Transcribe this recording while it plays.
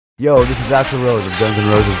Yo, this is Axl Rose of Guns N'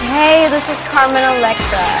 Roses. Hey, this is Carmen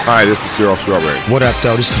Electra. Hi, this is Daryl Strawberry. What up,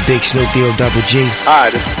 though? This is Big Snoop Double G.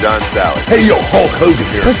 Hi, this is John Sally. Hey, yo, Hulk Hogan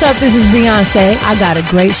here. What's up? This is Beyonce. I got a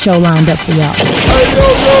great show lined up for y'all. Hey,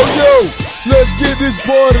 yo. Let's get this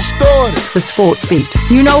party started. The Sports Beat.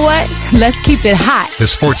 You know what? Let's keep it hot. The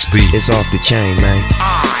Sports Beat. It's off the chain, man.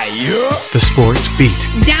 Yeah. The Sports Beat.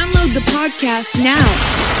 Download the podcast now.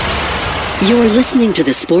 You're listening to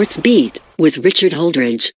The Sports Beat with Richard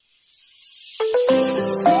Holdridge.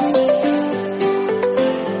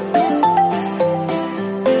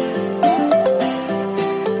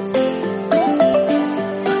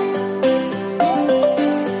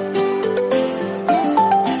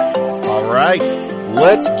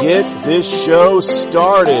 Let's get this show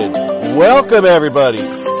started. Welcome, everybody,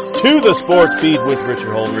 to the Sports Beat with Richard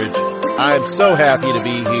Holdridge. I'm so happy to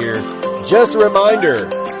be here. Just a reminder,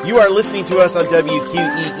 you are listening to us on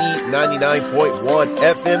WQEE 99.1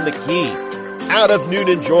 FM The Key out of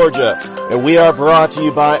Noonan, Georgia. And we are brought to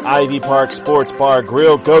you by Ivy Park Sports Bar,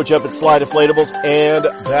 Grill, Go Jump and Slide Inflatables, and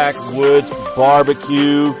Backwoods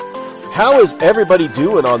Barbecue. How is everybody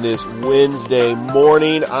doing on this Wednesday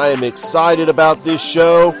morning? I am excited about this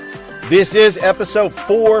show. This is episode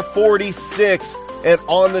 446, and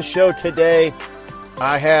on the show today,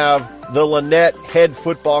 I have the Lynette head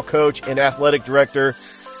football coach and athletic director,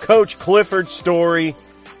 Coach Clifford Story.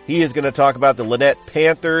 He is going to talk about the Lynette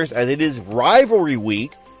Panthers, as it is rivalry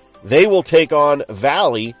week. They will take on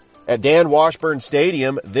Valley at Dan Washburn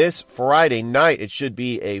Stadium this Friday night. It should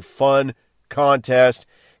be a fun contest.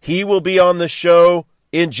 He will be on the show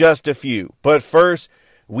in just a few. But first,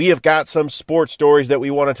 we have got some sports stories that we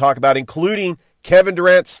want to talk about, including Kevin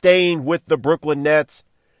Durant staying with the Brooklyn Nets.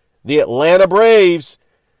 The Atlanta Braves,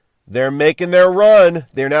 they're making their run.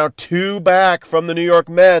 They're now 2 back from the New York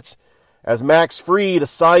Mets as Max Fried, a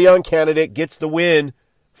Cy Young candidate, gets the win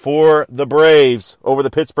for the Braves over the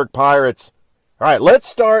Pittsburgh Pirates. All right, let's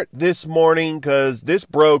start this morning because this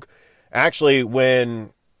broke actually when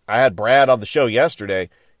I had Brad on the show yesterday.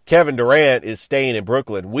 Kevin Durant is staying in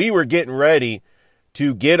Brooklyn. We were getting ready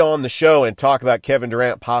to get on the show and talk about Kevin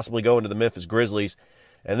Durant possibly going to the Memphis Grizzlies.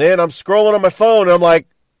 And then I'm scrolling on my phone and I'm like,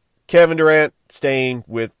 Kevin Durant staying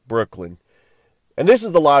with Brooklyn. And this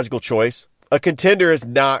is the logical choice. A contender is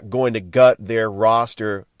not going to gut their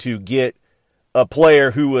roster to get a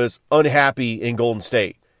player who was unhappy in Golden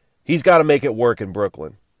State. He's got to make it work in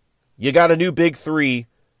Brooklyn. You got a new big three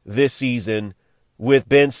this season with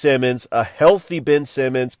Ben Simmons, a healthy Ben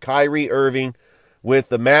Simmons, Kyrie Irving, with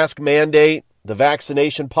the mask mandate, the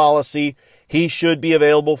vaccination policy. He should be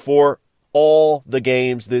available for all the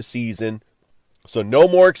games this season. So no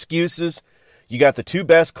more excuses. You got the 2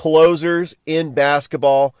 best closers in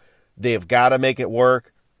basketball. They have got to make it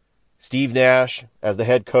work. Steve Nash, as the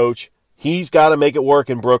head coach, he's got to make it work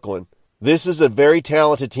in Brooklyn. This is a very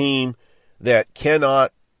talented team that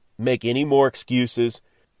cannot make any more excuses.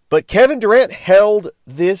 But Kevin Durant held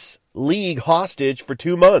this league hostage for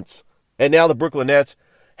 2 months. And now the Brooklyn Nets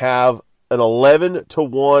have an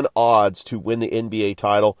 11-1 odds to win the NBA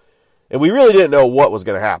title. And we really didn't know what was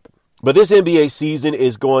going to happen. But this NBA season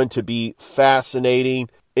is going to be fascinating.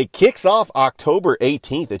 It kicks off October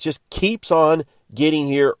 18th. It just keeps on getting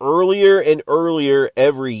here earlier and earlier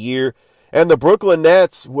every year. And the Brooklyn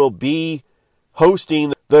Nets will be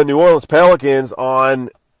hosting the New Orleans Pelicans on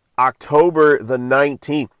October the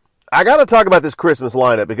 19th. I got to talk about this Christmas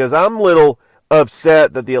lineup because I'm a little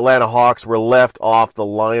upset that the Atlanta Hawks were left off the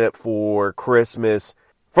lineup for Christmas.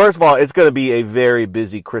 First of all, it's going to be a very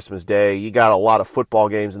busy Christmas day. You got a lot of football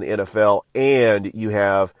games in the NFL, and you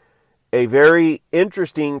have a very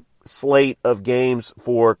interesting slate of games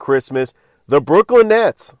for Christmas. The Brooklyn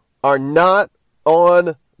Nets are not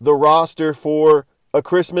on the roster for a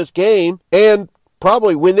Christmas game, and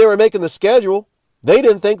probably when they were making the schedule, they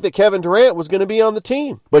didn't think that Kevin Durant was going to be on the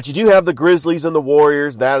team. But you do have the Grizzlies and the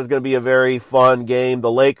Warriors. That is going to be a very fun game.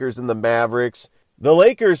 The Lakers and the Mavericks. The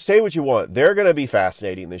Lakers, say what you want, they're going to be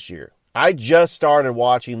fascinating this year. I just started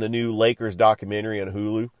watching the new Lakers documentary on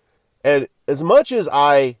Hulu. And as much as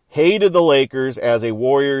I hated the Lakers as a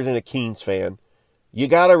Warriors and a Kings fan, you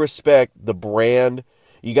got to respect the brand.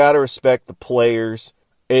 You got to respect the players.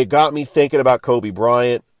 It got me thinking about Kobe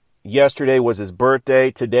Bryant. Yesterday was his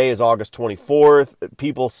birthday. Today is August 24th.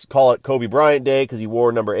 People call it Kobe Bryant Day because he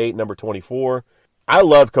wore number 8, number 24. I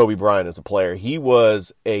loved Kobe Bryant as a player. He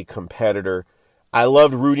was a competitor. I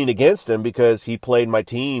loved rooting against him because he played my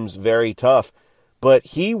teams very tough. But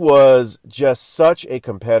he was just such a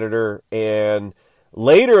competitor. And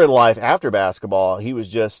later in life, after basketball, he was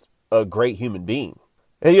just a great human being.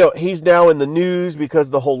 And, he's now in the news because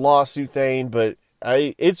of the whole lawsuit thing. But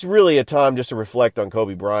it's really a time just to reflect on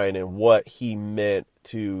Kobe Bryant and what he meant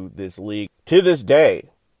to this league. To this day,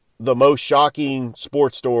 the most shocking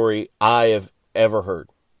sports story I have ever heard.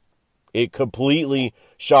 It completely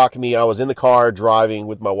shocked me. I was in the car driving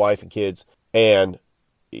with my wife and kids, and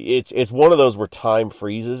it's one of those where time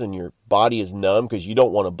freezes and your body is numb because you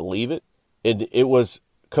don't want to believe it. And it was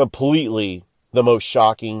completely the most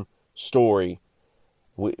shocking story.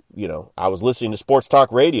 I was listening to sports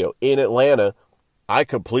talk radio in Atlanta. I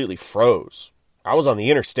completely froze. I was on the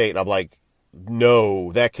interstate, and I'm like,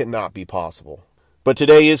 no, that cannot be possible. But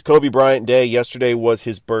today is Kobe Bryant Day. Yesterday was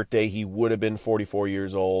his birthday. He would have been 44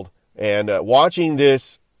 years old. And watching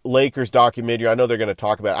this Lakers documentary, I know they're going to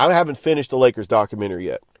talk about it. I haven't finished the Lakers documentary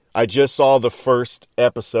yet. I just saw the first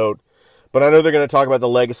episode. But I know they're going to talk about the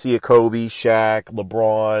legacy of Kobe, Shaq,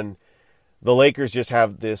 LeBron. The Lakers just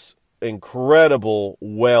have this incredible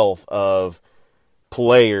wealth of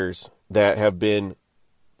players that have been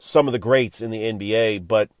some of the greats in the NBA,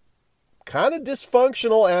 but kind of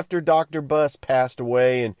dysfunctional after Dr. Buss passed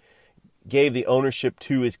away and gave the ownership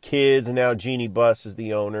to his kids, and now Jeannie Buss is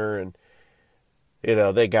the owner, and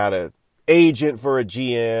they got an agent for a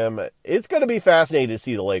GM. It's going to be fascinating to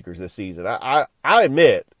see the Lakers this season. I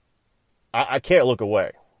admit, I can't look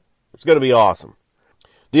away. It's going to be awesome.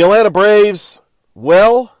 The Atlanta Braves,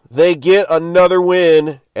 well, they get another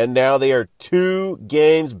win, and now they are 2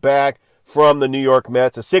 games back from the New York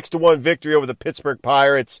Mets. A 6-1 victory over the Pittsburgh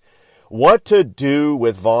Pirates. What to do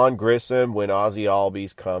with Vaughn Grissom when Ozzie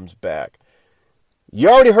Albies comes back? You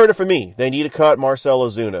already heard it from me. They need to cut Marcell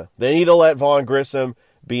Ozuna. They need to let Vaughn Grissom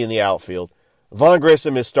be in the outfield. Vaughn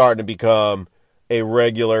Grissom is starting to become a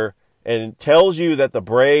regular, and it tells you that the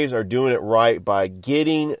Braves are doing it right by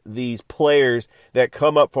getting these players that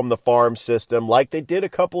come up from the farm system like they did a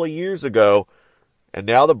couple of years ago. And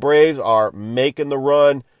now the Braves are making the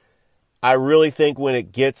run. I really think when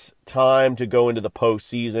it gets time to go into the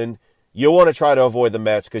postseason, you'll want to try to avoid the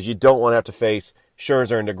Mets because you don't want to have to face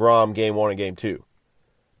Scherzer and DeGrom game 1 and game 2.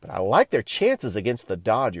 But I like their chances against the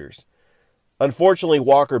Dodgers. Unfortunately,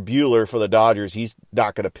 Walker Buehler for the Dodgers, he's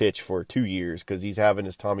not going to pitch for 2 years because he's having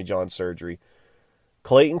his Tommy John surgery.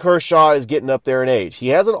 Clayton Kershaw is getting up there in age. He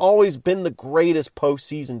hasn't always been the greatest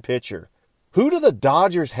postseason pitcher. Who do the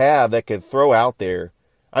Dodgers have that can throw out there?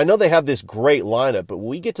 I know they have this great lineup, but when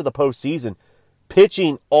we get to the postseason,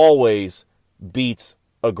 pitching always beats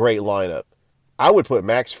a great lineup. I would put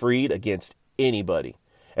Max Fried against anybody.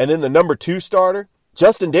 And then the number 2 starter,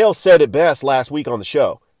 Justin Dale said it best last week on the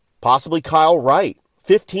show. Possibly Kyle Wright,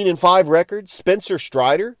 15-5 record, Spencer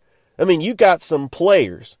Strider. I mean, you got some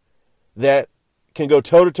players that can go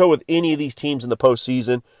toe-to-toe with any of these teams in the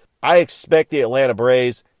postseason. I expect the Atlanta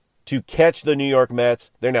Braves to catch the New York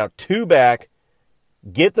Mets. They're now 2 back,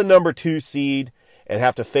 get the number 2 seed, and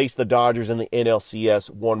have to face the Dodgers in the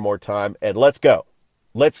NLCS one more time. And let's go.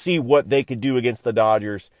 Let's see what they could do against the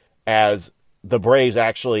Dodgers as the Braves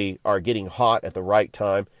actually are getting hot at the right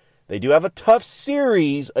time. They do have a tough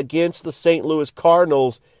series against the St. Louis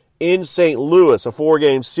Cardinals in St. Louis, a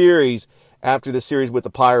 4-game series after the series with the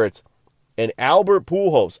Pirates. And Albert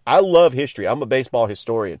Pujols, I love history. I'm a baseball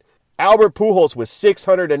historian. Albert Pujols with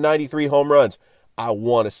 693 home runs. I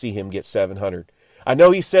want to see him get 700. I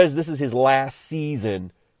know he says this is his last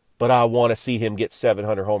season, but I want to see him get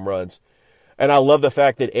 700 home runs. And I love the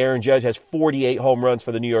fact that Aaron Judge has 48 home runs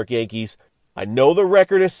for the New York Yankees. I know the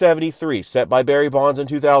record is 73, set by Barry Bonds in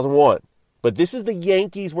 2001. But this is the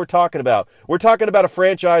Yankees we're talking about. We're talking about a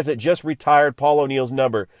franchise that just retired Paul O'Neill's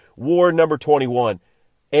number, wore number 21.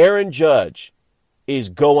 Aaron Judge is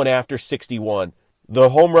going after 61, the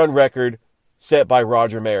home run record set by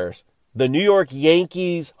Roger Maris. The New York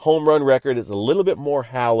Yankees home run record is a little bit more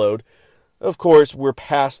hallowed. Of course, we're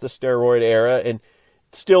past the steroid era, and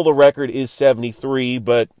still the record is 73,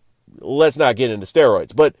 but let's not get into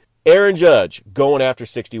steroids. But Aaron Judge going after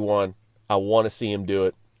 61. I want to see him do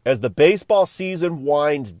it. As the baseball season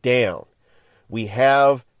winds down, we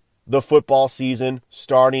have the football season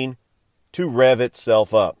starting to rev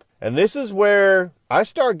itself up. And this is where I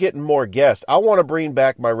start getting more guests. I want to bring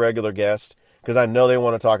back my regular guests because I know they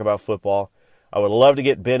want to talk about football. I would love to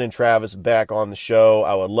get Ben and Travis back on the show.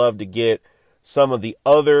 I would love to get some of the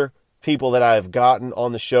other people that I've gotten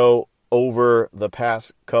on the show over the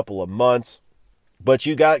past couple of months. But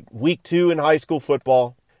you got week 2 in high school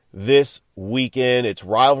football this weekend. It's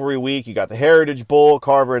rivalry week. You got the Heritage Bowl,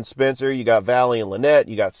 Carver and Spencer. You got Valley and Lynette.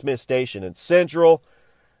 You got Smith Station and Central.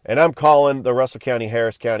 And I'm calling the Russell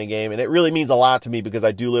County-Harris County game. And it really means a lot to me because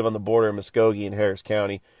I do live on the border of Muskogee and Harris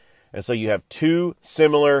County. And so you have 2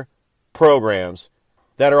 similar programs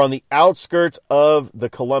that are on the outskirts of the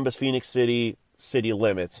Columbus-Phoenix city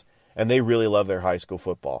limits. and they really love their high school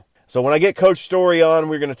football. So when I get Coach Story on,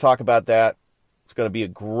 we're going to talk about that. It's going to be a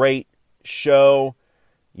great show.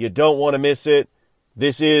 You don't want to miss it.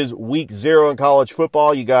 This is week 0 in college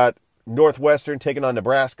football. You got Northwestern taking on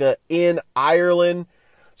Nebraska in Ireland.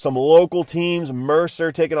 Some local teams,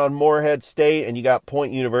 Mercer taking on Morehead State, and you got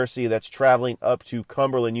Point University that's traveling up to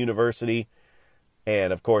Cumberland University.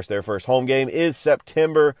 And, of course, their first home game is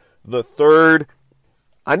September the 3rd.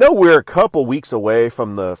 I know we're a couple weeks away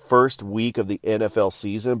from the first week of the NFL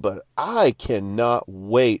season, but I cannot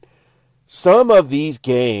wait. Some of these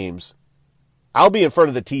games, I'll be in front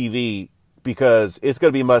of the TV because it's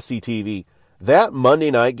going to be must-see TV. That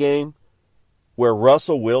Monday night game where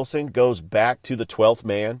Russell Wilson goes back to the 12th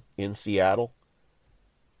man in Seattle,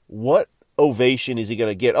 what ovation is he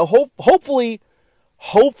going to get? Hopefully,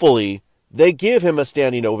 they give him a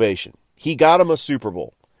standing ovation. He got him a Super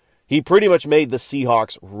Bowl. He pretty much made the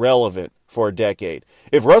Seahawks relevant for a decade.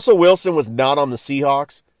 If Russell Wilson was not on the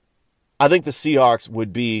Seahawks, I think the Seahawks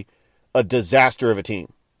would be a disaster of a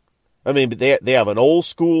team. I mean, they have an old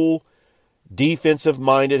school,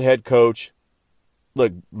 defensive-minded head coach.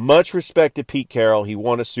 Look, much respect to Pete Carroll. He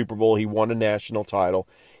won a Super Bowl. He won a national title.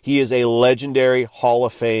 He is a legendary Hall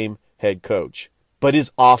of Fame head coach. But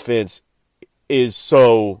his offense is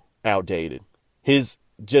so outdated. His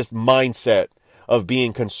just mindset of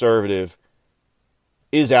being conservative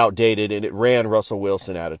is outdated, and it ran Russell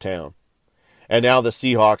Wilson out of town. And now the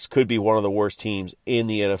Seahawks could be one of the worst teams in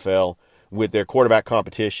the NFL with their quarterback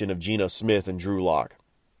competition of Geno Smith and Drew Lock.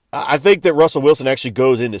 I think that Russell Wilson actually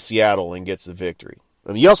goes into Seattle and gets the victory.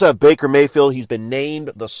 I mean, you also have Baker Mayfield. He's been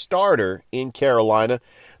named the starter in Carolina.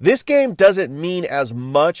 This game doesn't mean as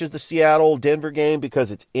much as the Seattle-Denver game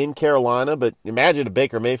because it's in Carolina, but imagine if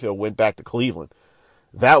Baker Mayfield went back to Cleveland.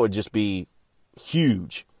 That would just be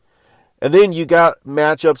huge. And then you got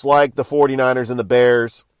matchups like the 49ers and the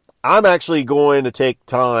Bears. I'm actually going to take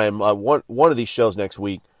time, one of these shows next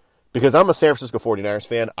week, because I'm a San Francisco 49ers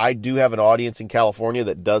fan. I do have an audience in California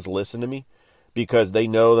that does listen to me because they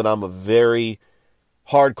know that I'm a very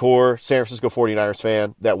hardcore San Francisco 49ers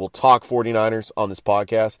fan that will talk 49ers on this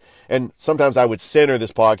podcast. And sometimes I would center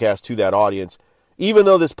this podcast to that audience, even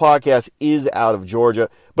though this podcast is out of Georgia.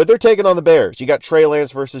 But they're taking on the Bears. You got Trey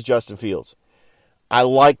Lance versus Justin Fields. I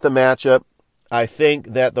like the matchup. I think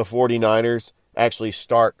that the 49ers actually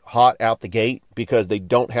start hot out the gate because they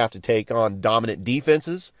don't have to take on dominant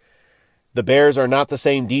defenses. The Bears are not the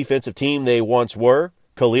same defensive team they once were.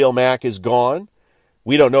 Khalil Mack is gone.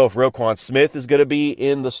 We don't know if Roquan Smith is going to be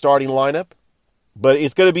in the starting lineup, but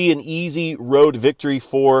it's going to be an easy road victory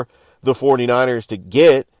for the 49ers to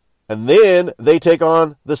get. And then they take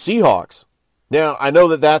on the Seahawks. Now, I know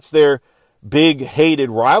that that's their big hated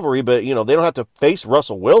rivalry, but they don't have to face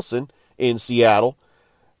Russell Wilson in Seattle.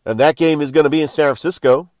 And that game is going to be in San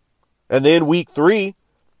Francisco. And then week 3,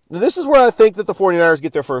 this is where I think that the 49ers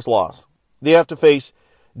get their first loss. They have to face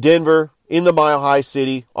Denver in the Mile High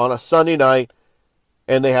City on a Sunday night,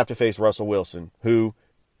 and they have to face Russell Wilson, who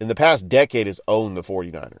in the past decade has owned the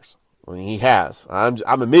 49ers. I mean, he has. I'm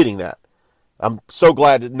admitting that. I'm so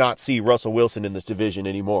glad to not see Russell Wilson in this division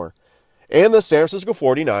anymore. And the San Francisco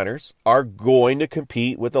 49ers are going to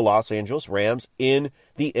compete with the Los Angeles Rams in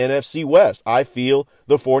the NFC West. I feel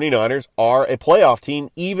the 49ers are a playoff team,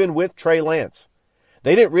 even with Trey Lance.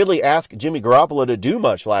 They didn't really ask Jimmy Garoppolo to do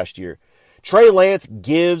much last year. Trey Lance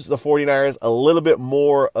gives the 49ers a little bit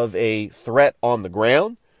more of a threat on the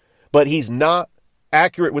ground, but he's not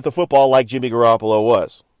accurate with the football like Jimmy Garoppolo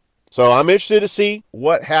was. So I'm interested to see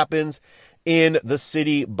what happens in the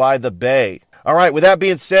city by the bay. All right, with that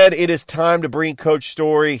being said, it is time to bring Coach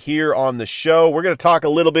Story here on the show. We're going to talk a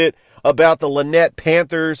little bit about the Lynette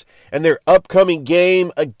Panthers and their upcoming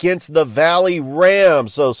game against the Valley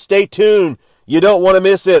Rams. So stay tuned. You don't want to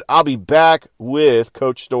miss it. I'll be back with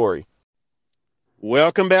Coach Story.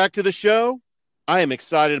 Welcome back to the show. I am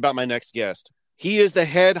excited about my next guest. He is the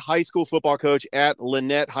head high school football coach at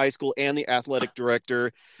Lynette High School and the athletic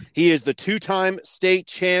director. He is the 2-time state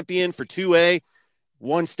champion for 2A,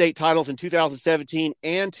 won state titles in 2017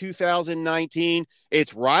 and 2019.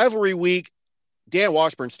 It's rivalry week. Dan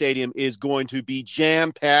Washburn Stadium is going to be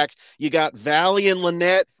jam-packed. You got Valley and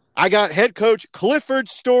Lynette. I got head coach Clifford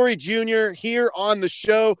Story Jr. here on the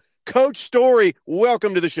show. Coach Story,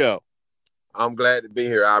 welcome to the show. I'm glad to be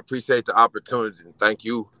here. I appreciate the opportunity. Thank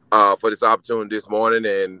you for this opportunity this morning,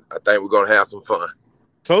 and I think we're going to have some fun.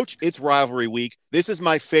 Coach, it's rivalry week. This is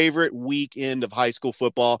my favorite weekend of high school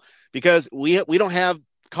football because we don't have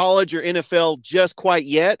college or NFL just quite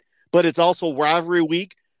yet, but it's also rivalry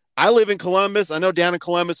week. I live in Columbus. I know down in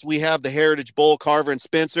Columbus we have the Heritage Bowl, Carver and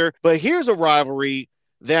Spencer, but here's a rivalry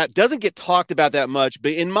that doesn't get talked about that much,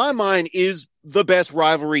 but in my mind is the best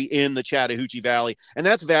rivalry in the Chattahoochee Valley, and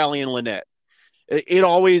that's Valley and Lynette. It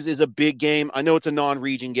always is a big game. I know it's a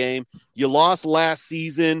non-region game. You lost last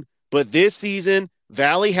season, but this season,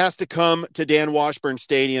 Valley has to come to Dan Washburn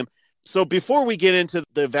Stadium. So before we get into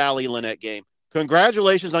the Valley-Lynette game,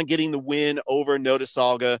 congratulations on getting the win over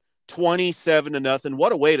Notasulga, 27-0.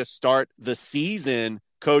 What a way to start the season,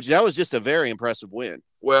 Coach. That was just a very impressive win.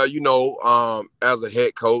 Well, as a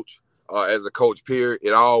head coach, as a coach peer,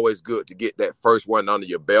 it's always good to get that first one under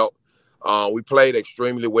your belt. We played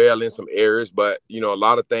extremely well in some areas, but, a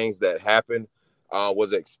lot of things that happened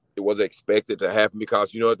was expected to happen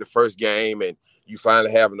because, the first game and you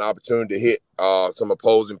finally have an opportunity to hit some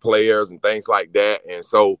opposing players and things like that. And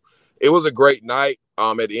so it was a great night.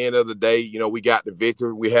 At the end of the day, we got the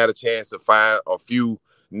victory. We had a chance to find a few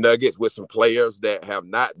nuggets with some players that have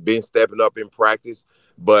not been stepping up in practice,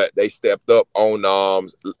 but they stepped up on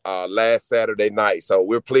last Saturday night. So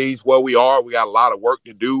we're pleased where we are. We got a lot of work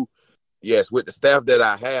to do. Yes, with the staff that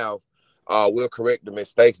I have, we'll correct the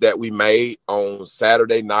mistakes that we made on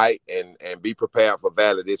Saturday night and be prepared for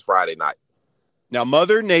Valley this Friday night. Now,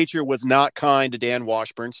 Mother Nature was not kind to Dan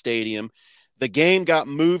Washburn Stadium. The game got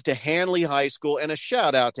moved to Hanley High School, and a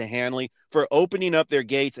shout out to Hanley for opening up their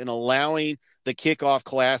gates and allowing the kickoff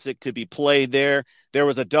classic to be played there. There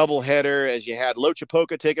was a doubleheader as you had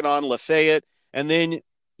Lochapoka taking on Lafayette, and then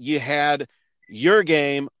you had your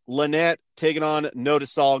game, Lynette taking on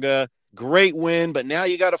Notasulga. Great win, but now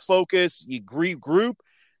you got to focus. You regroup.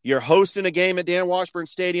 You're hosting a game at Dan Washburn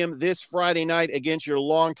Stadium this Friday night against your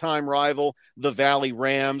longtime rival, the Valley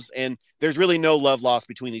Rams, and there's really no love lost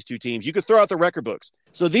between these two teams. You could throw out the record books.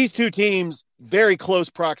 So these two teams, very close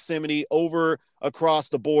proximity over across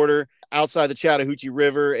the border outside the Chattahoochee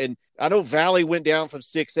River, and I know Valley went down from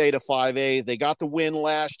 6A to 5A. They got the win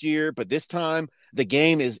last year, but this time the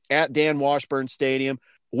game is at Dan Washburn Stadium.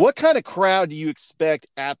 What kind of crowd do you expect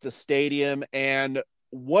at the stadium, and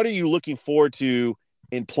what are you looking forward to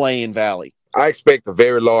in playing Valley? I expect a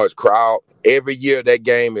very large crowd. Every year that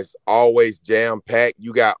game is always jam-packed.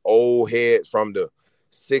 You got old heads from the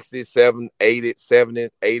 60s, 70s,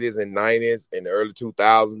 80s, and 90s in the early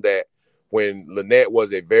 2000s that when Lynette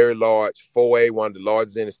was a very large 4A, one of the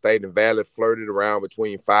largest in the state, and Valley flirted around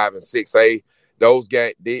between 5 and 6A.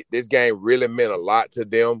 This game really meant a lot to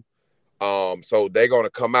them. So they're going to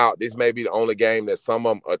come out. This may be the only game that some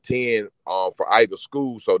of them attend for either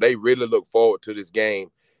school. So they really look forward to this game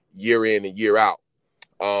year in and year out.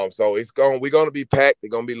 So we're going to be packed. They're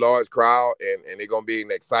going to be large crowd, and they're going to be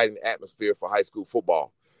an exciting atmosphere for high school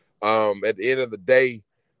football. At the end of the day,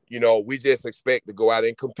 we just expect to go out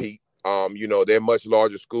and compete. They're a much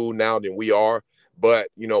larger school now than we are, but,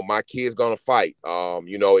 my kids going to fight.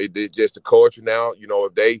 It's just the culture now.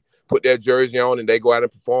 If they put their jersey on and they go out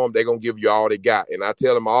and perform, they're going to give you all they got. And I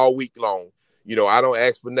tell them all week long, I don't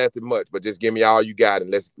ask for nothing much, but just give me all you got,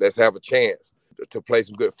 and let's have a chance to play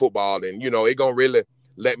some good football. And, it's going to really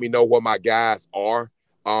let me know what my guys are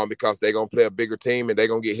because they're going to play a bigger team and they're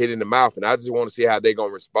going to get hit in the mouth. And I just want to see how they're going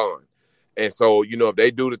to respond. And so, if they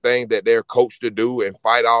do the thing that they're coached to do and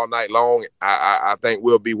fight all night long, I think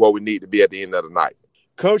we'll be where we need to be at the end of the night.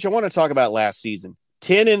 Coach, I want to talk about last season.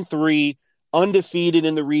 10-3, undefeated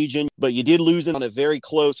in the region, but you did lose it on a very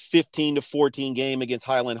close 15-14 game against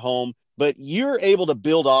Highland Home. But you're able to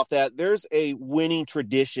build off that. There's a winning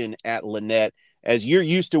tradition at Lynette as you're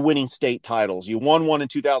used to winning state titles. You won one in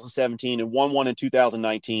 2017 and won one in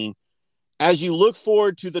 2019. As you look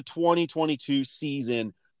forward to the 2022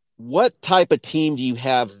 season, what type of team do you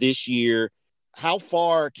have this year? How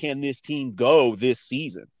far can this team go this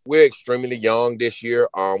season? We're extremely young this year.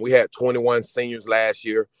 We had 21 seniors last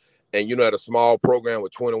year. And, at a small program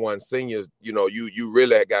with 21 seniors, you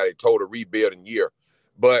really got a total rebuilding year.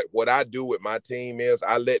 But what I do with my team is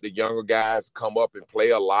I let the younger guys come up and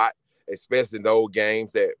play a lot, especially in those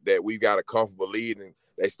games that we've got a comfortable lead and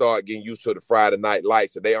they start getting used to the Friday night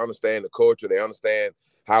lights. So they understand the culture. They understand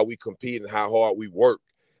how we compete and how hard we work.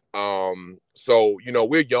 So,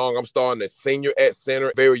 we're young. I'm starting as senior at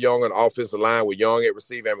center, very young on the offensive line. We're young at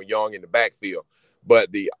receiver and we're young in the backfield.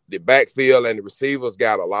 But the backfield and the receivers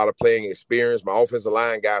got a lot of playing experience. My offensive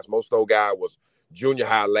line guys, most of those guys was junior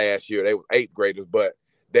high last year. They were 8th graders, but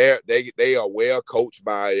they are well coached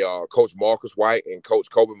by Coach Marcus White and Coach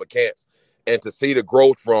Kobe McCants. And to see the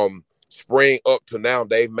growth from spring up to now,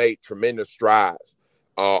 they've made tremendous strides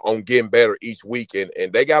on getting better each week.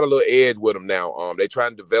 And they got a little edge with them now. They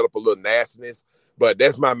trying to develop a little nastiness. But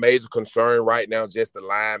that's my major concern right now, just the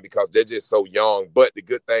line, because they're just so young. But the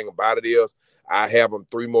good thing about it is I have them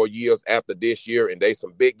 3 more years after this year, and they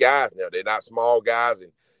some big guys now. They're not small guys,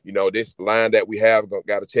 and This line that we have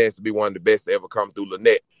got a chance to be one of the best to ever come through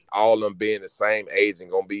Lynette. All of them being the same age and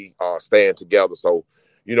going to be staying together. So,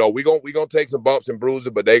 we're gonna take some bumps and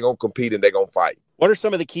bruises, but they're going to compete and they're going to fight. What are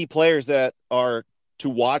some of the key players that are to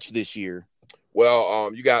watch this year?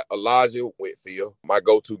 Well, you got Elijah Whitfield, my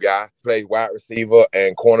go-to guy, plays wide receiver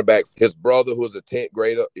and cornerback. His brother, who's a 10th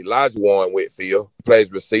grader, Elijah Warren Whitfield, plays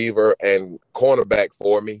receiver and cornerback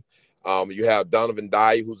for me. You have Donovan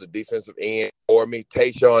Dye, who's a defensive end for me.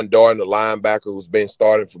 Tayshawn Darden, the linebacker, who's been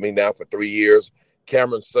starting for me now for 3 years.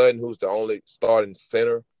 Cameron Sutton, who's the only starting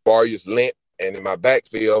center. Varius Lent, and in my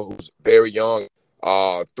backfield, who's very young,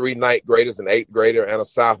 3 ninth graders, an 8th grader, and a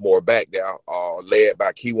sophomore back there, led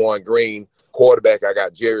by Keywan Green. Quarterback, I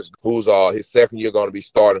got Jerris, who's his second year going to be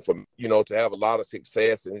starting for me, to have a lot of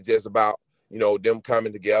success. And it's just about, them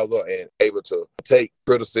coming together and able to take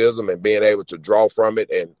criticism and being able to draw from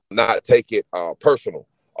it and not take it personal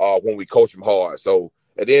when we coach them hard. So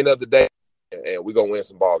at the end of the day, and we're going to win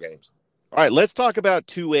some ball games. All right, let's talk about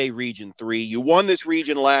 2A Region 3. You won this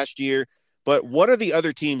region last year, but what are the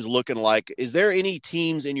other teams looking like? Is there any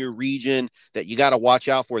teams in your region that you got to watch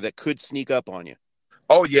out for that could sneak up on you?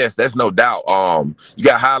 Oh, yes, that's no doubt. You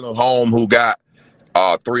got Highland Home, who got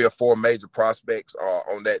 3 or 4 major prospects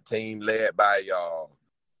on that team, led by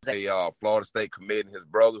a Florida State commit, and his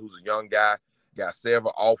brother, who's a young guy, got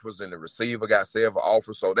several offers, and the receiver got several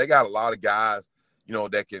offers. So they got a lot of guys,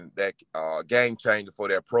 that game changer for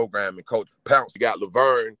their program. And Coach Pounce, you got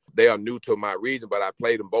Laverne. They are new to my region, but I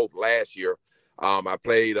played them both last year. I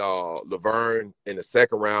played Laverne in the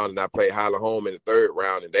second round, and I played Highland Home in the third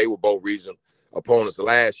round, and they were both regional opponents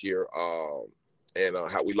last year.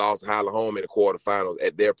 How we lost Highland Home in the quarterfinals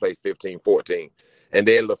at their place 15-14. And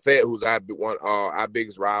then Lafayette, who's our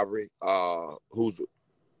biggest rivalry, who's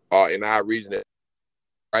in our region,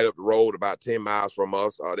 right up the road, about 10 miles from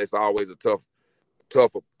us. That's always a tough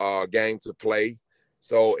game to play.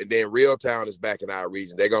 So, and then Reeltown is back in our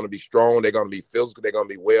region. They're going to be strong. They're going to be physical. They're going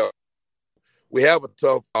to be well. We have a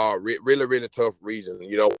tough, really, really tough region.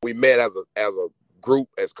 We met as a group,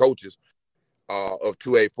 as coaches of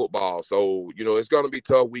 2A football. So, it's going to be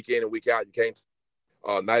tough week in and week out. You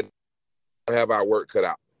can't not have our work cut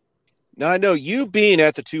out. Now, I know you being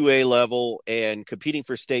at the 2A level and competing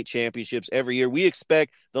for state championships every year, we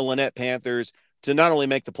expect the Lynette Panthers to not only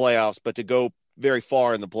make the playoffs, but to go very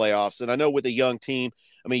far in the playoffs. And I know with a young team,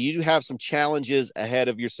 you do have some challenges ahead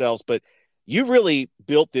of yourselves, but you've really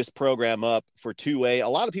built this program up for 2A. A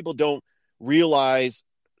lot of people don't realize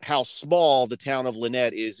how small the town of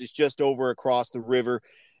Lynette is. It's just over across the river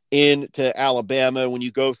into Alabama. When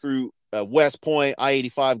you go through West Point,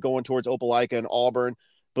 I-85 going towards Opelika and Auburn,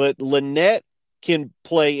 but Lynette can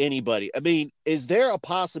play anybody. Is there a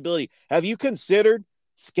possibility? Have you considered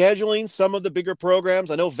scheduling some of the bigger programs?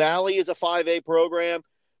 I know Valley is a 5A program,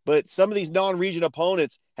 but some of these non-region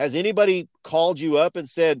opponents, has anybody called you up and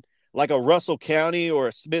said, like a Russell County or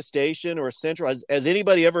a Smith Station or a Central, has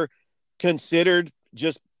anybody ever considered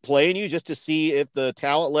just playing you just to see if the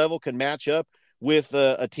talent level can match up with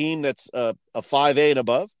a team that's a 5A and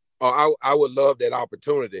above? I would love that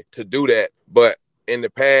opportunity to do that. But in the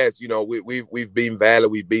past, we've beaten Valley,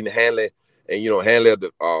 we've beaten Hanley, and, Hanley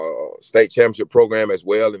the state championship program as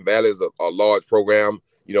well. And Valley is a large program.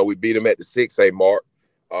 We beat them at the 6A mark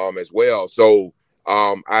as well. So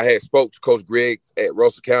I had spoke to Coach Griggs at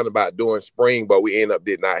Russell County about doing spring, but we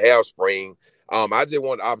did not have spring. I just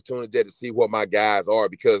want the opportunity to see what my guys are,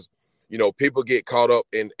 because, people get caught up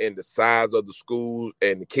in the size of the school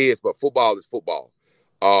and the kids, but football is football.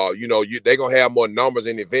 They're going to have more numbers,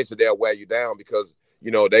 and eventually they'll wear you down, because,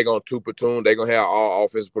 they're going to two-platoon. They're going to have all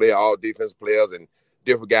offensive players, all defensive players, and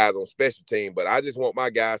different guys on special team. But I just want my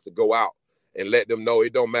guys to go out and let them know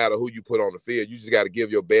it don't matter who you put on the field. You just got to give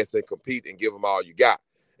your best and compete and give them all you got.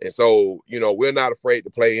 And so, we're not afraid to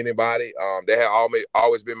play anybody. They have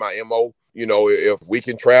always been my MO. If we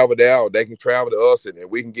can travel there, or they can travel to us, and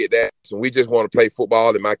we can get that. So we just want to play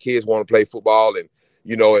football, and my kids want to play football. And,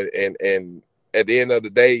 and at the end of the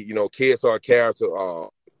day, kids are a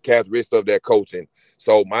characteristic of their coaching.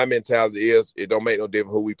 So my mentality is it don't make no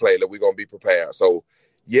difference who we play, that we're going to be prepared. So,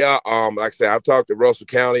 yeah, like I said, I've talked to Russell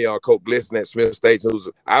County, Coach Glisson at Smith Station,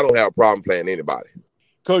 I don't have a problem playing anybody.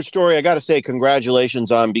 Coach Story, I got to say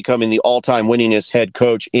congratulations on becoming the all-time winningest head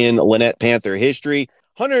coach in Lynette Panther history.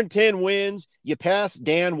 110 wins. You passed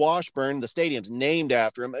Dan Washburn. The stadium's named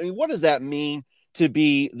after him. What does that mean to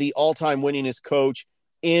be the all-time winningest coach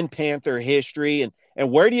in Panther history?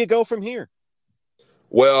 And where do you go from here?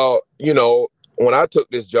 Well, when I took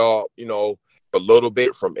this job, a little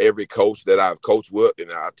bit from every coach that I've coached with,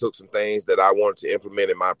 and I took some things that I wanted to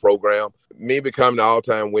implement in my program. Me becoming the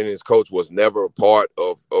all-time winningest coach was never a part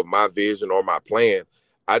of my vision or my plan.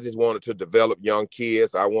 I just wanted to develop young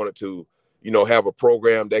kids. I wanted to, have a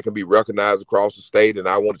program that can be recognized across the state, and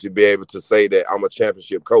I wanted to be able to say that I'm a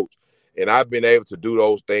championship coach. And I've been able to do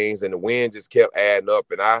those things, and the win just kept adding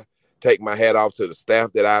up. And I take my hat off to the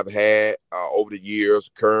staff that I've had over the years,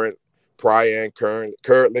 prior and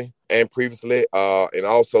currently and previously. And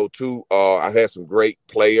also, too, I had some great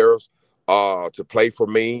players to play for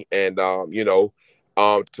me. And,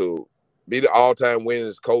 to be the all-time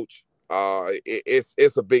winningest coach,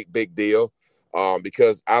 it's a big deal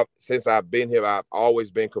because since I've been here, I've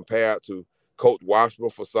always been compared to Coach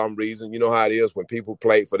Washburn for some reason. You know how it is when people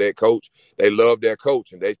play for their coach, they love their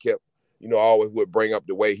coach, and they kept, always would bring up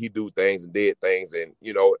the way he do things and did things. And,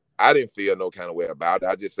 I didn't feel no kind of way about it.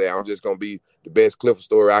 I just say, I'm just going to be the best Clifford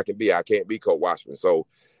story I can be. I can't be Coach Washburn. So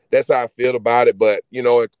that's how I feel about it. But, in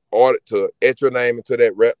order to etch your name into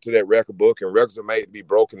that record book, and records are made to be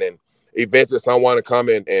broken, and eventually someone to come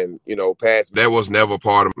in and, pass. That was never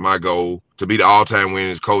part of my goal to be the all-time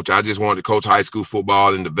winningest coach. I just wanted to coach high school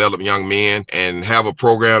football and develop young men and have a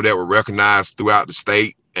program that would recognize throughout the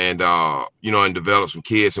state and, and develop some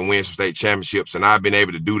kids and win some state championships. And I've been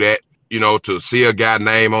able to do that, to see a guy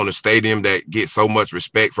name on the stadium that gets so much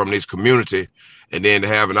respect from this community, and then to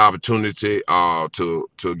have an opportunity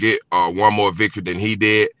to get one more victory than he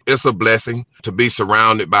did. It's a blessing to be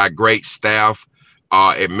surrounded by great staff,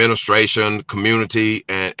 administration, community,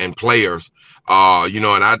 and players.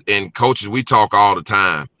 And coaches, we talk all the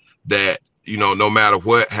time that, no matter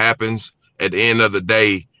what happens at the end of the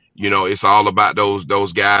day, it's all about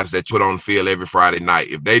those guys that you put on the field every Friday night.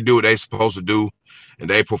 If they do what they're supposed to do and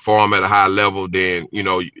they perform at a high level, then,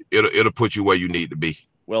 it'll put you where you need to be.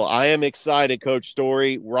 Well, I am excited, Coach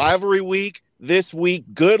Story. Rivalry week this week.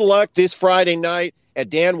 Good luck this Friday night at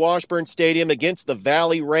Dan Washburn Stadium against the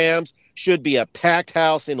Valley Rams. Should be a packed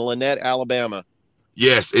house in Lynette, Alabama.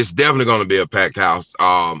 Yes, it's definitely going to be a packed house.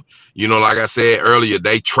 Like I said earlier,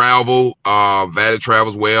 they travel. Valley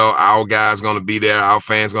travels well. Our guys going to be there. Our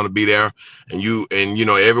fans going to be there. And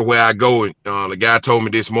everywhere I go, the guy told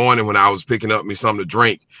me this morning when I was picking up me something to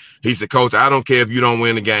drink, he said, Coach, I don't care if you don't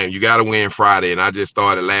win the game. You got to win Friday. And I just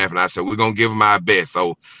started laughing. I said, we're going to give them our best.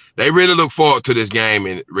 So they really look forward to this game.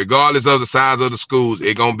 And regardless of the size of the schools,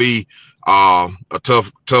 it's going to be a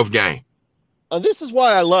tough game. And this is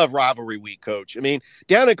why I love rivalry week, Coach. I mean,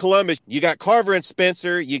 down in Columbus, you got Carver and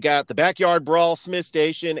Spencer, you got the Backyard Brawl, Smith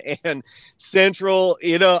Station, and Central.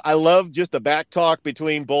 I love just the back talk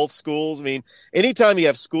between both schools. I mean, anytime you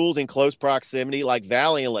have schools in close proximity like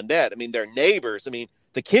Valley and Lynette, I mean, they're neighbors. I mean,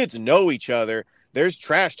 the kids know each other. There's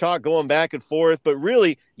trash talk going back and forth, but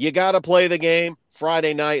really, you got to play the game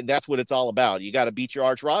Friday night, and that's what it's all about. You got to beat your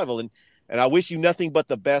arch rival, and I wish you nothing but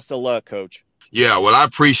the best of luck, Coach. Yeah, well, I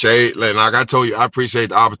appreciate, like I told you, I appreciate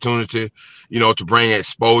the opportunity, to bring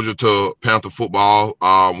exposure to Panther football.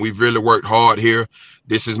 We've really worked hard here.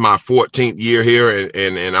 This is my 14th year here,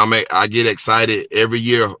 and I get excited every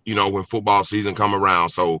year, when football season come around.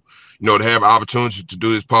 So, to have an opportunity to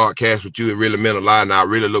do this podcast with you, it really meant a lot, and I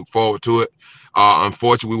really look forward to it.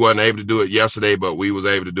 Unfortunately, we wasn't able to do it yesterday, but we was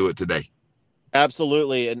able to do it today.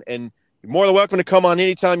 Absolutely, and you're more than welcome to come on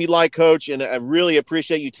anytime you like, Coach, and I really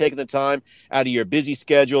appreciate you taking the time out of your busy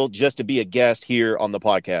schedule just to be a guest here on the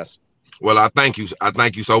podcast. Well, I thank you. I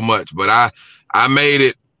thank you so much. But I made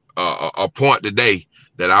it a point today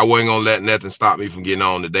that I wasn't going to let nothing stop me from getting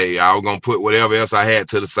on today. I was going to put whatever else I had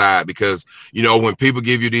to the side because, when people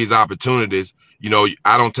give you these opportunities,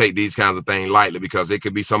 I don't take these kinds of things lightly because it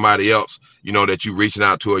could be somebody else, that you reaching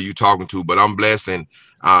out to or you talking to. But I'm blessed and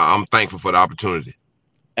I'm thankful for the opportunity.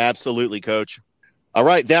 Absolutely, Coach. All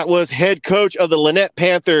right, that was head coach of the Lynette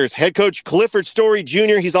Panthers, head coach Clifford Story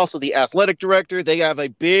Jr. He's also the athletic director. They have a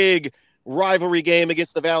big rivalry game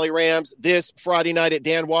against the Valley Rams this Friday night at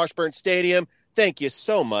Dan Washburn Stadium. Thank you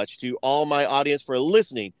so much to all my audience for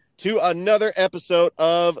listening to another episode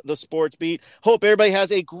of The Sports Beat. Hope everybody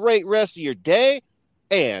has a great rest of your day,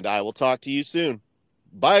 and I will talk to you soon.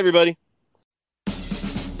 Bye, everybody.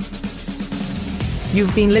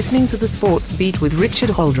 You've been listening to The Sports Beat with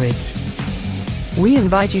Richard Holdridge. We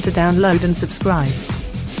invite you to download and subscribe.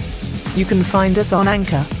 You can find us on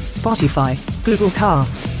Anchor, Spotify, Google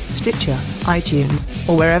Cast, Stitcher, iTunes,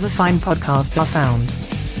 or wherever fine podcasts are found.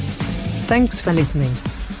 Thanks for listening.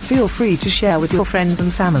 Feel free to share with your friends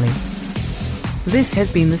and family. This has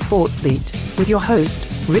been The Sports Beat, with your host,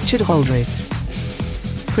 Richard Holdridge.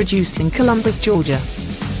 Produced in Columbus, Georgia.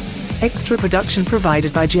 Extra production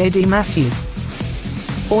provided by J.D. Matthews.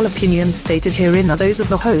 All opinions stated herein are those of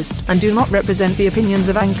the host and do not represent the opinions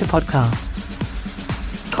of Anchor Podcasts.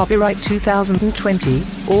 Copyright 2020,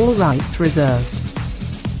 all rights reserved.